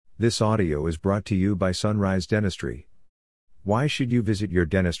This audio is brought to you by Sunrise Dentistry. Why should you visit your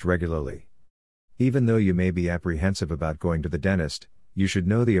dentist regularly? Even though you may be apprehensive about going to the dentist, you should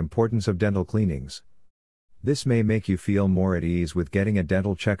know the importance of dental cleanings. This may make you feel more at ease with getting a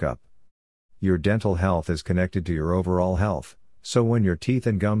dental checkup. Your dental health is connected to your overall health, so when your teeth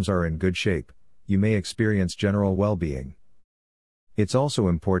and gums are in good shape, you may experience general well-being. It's also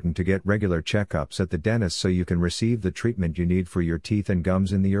important to get regular checkups at the dentist so you can receive the treatment you need for your teeth and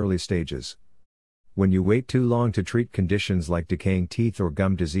gums in the early stages. When you wait too long to treat conditions like decaying teeth or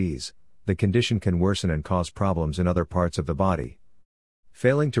gum disease, the condition can worsen and cause problems in other parts of the body.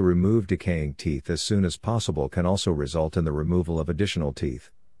 Failing to remove decaying teeth as soon as possible can also result in the removal of additional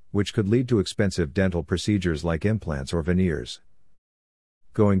teeth, which could lead to expensive dental procedures like implants or veneers.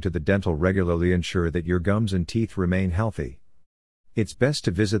 Going to the dental regularly ensure that your gums and teeth remain healthy. It's best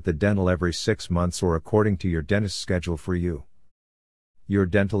to visit the dental every 6 months or according to your dentist's schedule for you. Your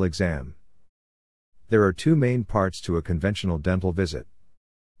dental exam. There are two main parts to a conventional dental visit.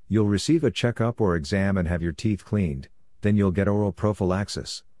 You'll receive a checkup or exam and have your teeth cleaned, then you'll get oral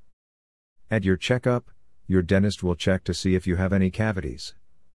prophylaxis. At your checkup, your dentist will check to see if you have any cavities.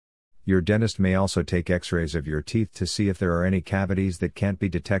 Your dentist may also take x-rays of your teeth to see if there are any cavities that can't be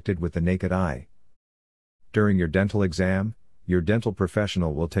detected with the naked eye. During your dental exam, your dental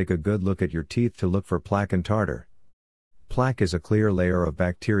professional will take a good look at your teeth to look for plaque and tartar. Plaque is a clear layer of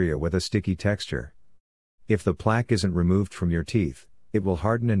bacteria with a sticky texture. If the plaque isn't removed from your teeth, it will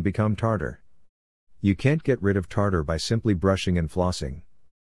harden and become tartar. You can't get rid of tartar by simply brushing and flossing.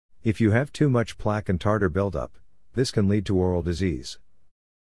 If you have too much plaque and tartar buildup, this can lead to oral disease.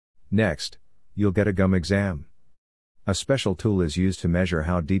 Next, you'll get a gum exam. A special tool is used to measure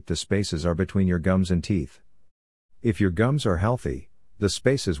how deep the spaces are between your gums and teeth. If your gums are healthy, the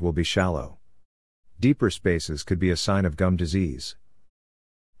spaces will be shallow. Deeper spaces could be a sign of gum disease.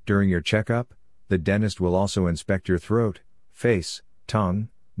 During your checkup, the dentist will also inspect your throat, face, tongue,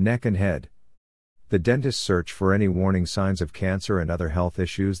 neck and head. The dentists search for any warning signs of cancer and other health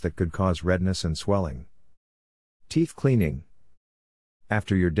issues that could cause redness and swelling. Teeth cleaning.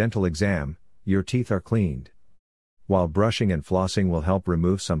 After your dental exam, your teeth are cleaned. While brushing and flossing will help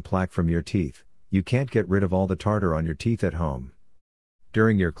remove some plaque from your teeth, you can't get rid of all the tartar on your teeth at home.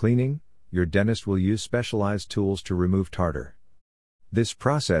 During your cleaning, your dentist will use specialized tools to remove tartar. This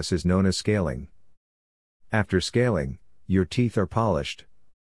process is known as scaling. After scaling, your teeth are polished.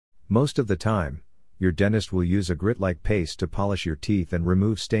 Most of the time, your dentist will use a grit-like paste to polish your teeth and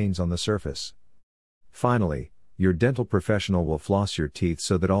remove stains on the surface. Finally, your dental professional will floss your teeth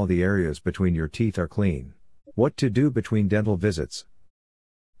so that all the areas between your teeth are clean. What to do between dental visits?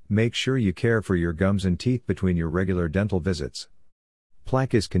 Make sure you care for your gums and teeth between your regular dental visits.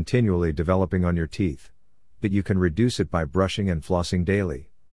 Plaque is continually developing on your teeth, but you can reduce it by brushing and flossing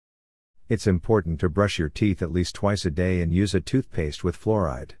daily. It's important to brush your teeth at least twice a day and use a toothpaste with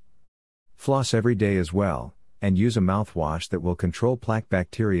fluoride. Floss every day as well, and use a mouthwash that will control plaque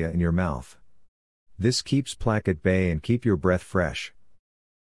bacteria in your mouth. This keeps plaque at bay and keep your breath fresh.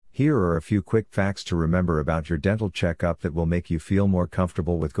 Here are a few quick facts to remember about your dental checkup that will make you feel more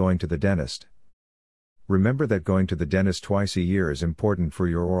comfortable with going to the dentist. Remember that going to the dentist twice a year is important for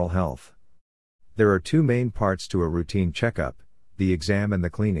your oral health. There are two main parts to a routine checkup: the exam and the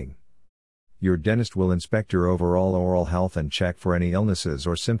cleaning. Your dentist will inspect your overall oral health and check for any illnesses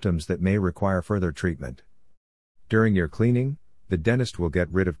or symptoms that may require further treatment. During your cleaning, the dentist will get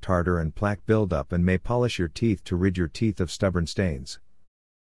rid of tartar and plaque buildup and may polish your teeth to rid your teeth of stubborn stains.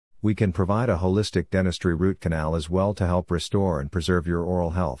 We can provide a holistic dentistry root canal as well to help restore and preserve your oral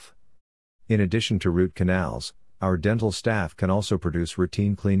health. In addition to root canals, our dental staff can also produce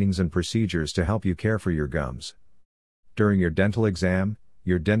routine cleanings and procedures to help you care for your gums. During your dental exam,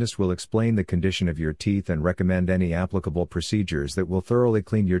 your dentist will explain the condition of your teeth and recommend any applicable procedures that will thoroughly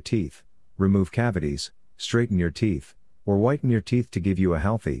clean your teeth, remove cavities, straighten your teeth, or whiten your teeth to give you a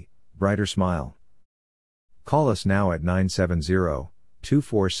healthy, brighter smile. Call us now at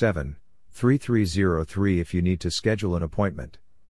 970-247-3303 if you need to schedule an appointment.